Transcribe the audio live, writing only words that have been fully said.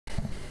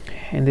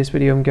In this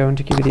video I'm going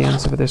to give you the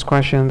answer for this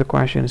question. The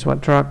question is, what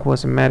drug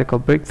was a medical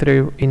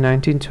breakthrough in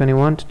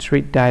 1921 to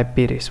treat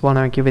diabetes? Well,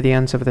 now I give you the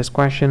answer for this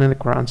question, and the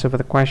correct answer for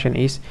the question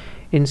is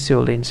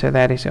insulin. So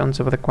that is the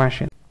answer for the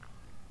question.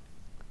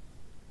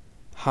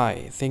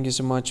 Hi, thank you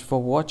so much for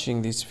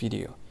watching this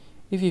video.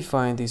 If you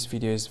find this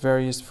video is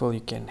very useful, you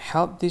can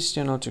help this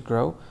channel to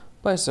grow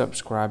by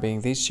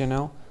subscribing this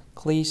channel.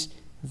 Please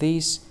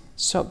this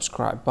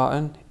subscribe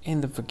button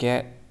and don't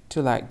forget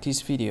to like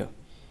this video.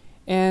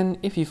 And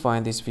if you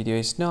find this video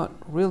is not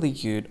really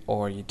good,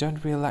 or you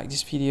don't really like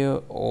this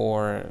video,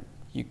 or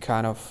you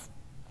kind of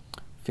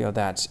feel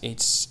that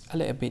it's a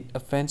little bit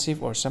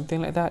offensive or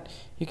something like that,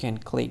 you can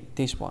click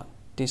this one,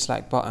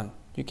 dislike button.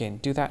 You can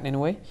do that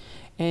anyway.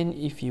 And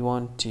if you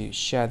want to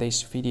share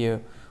this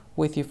video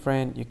with your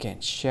friend, you can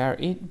share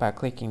it by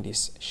clicking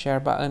this share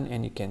button,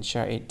 and you can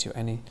share it to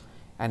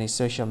any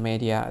social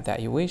media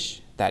that you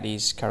wish that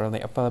is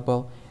currently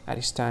available at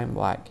this time,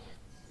 like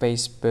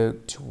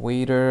Facebook,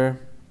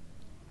 Twitter,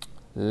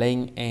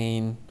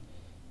 LinkedIn,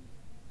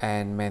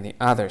 and many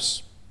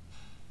others,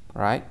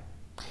 right?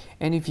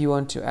 And if you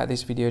want to add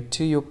this video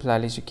to your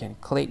playlist, you can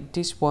click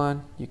this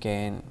one. You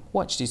can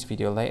watch this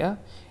video later,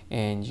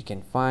 and you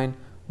can find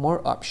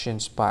more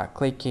options by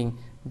clicking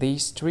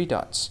these three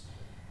dots.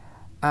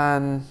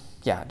 And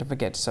yeah, don't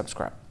forget to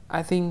subscribe.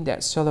 I think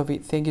that's all of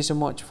it. Thank you so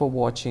much for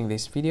watching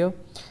this video,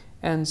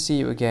 and see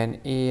you again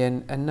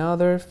in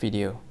another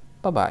video.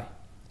 Bye bye.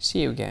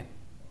 See you again.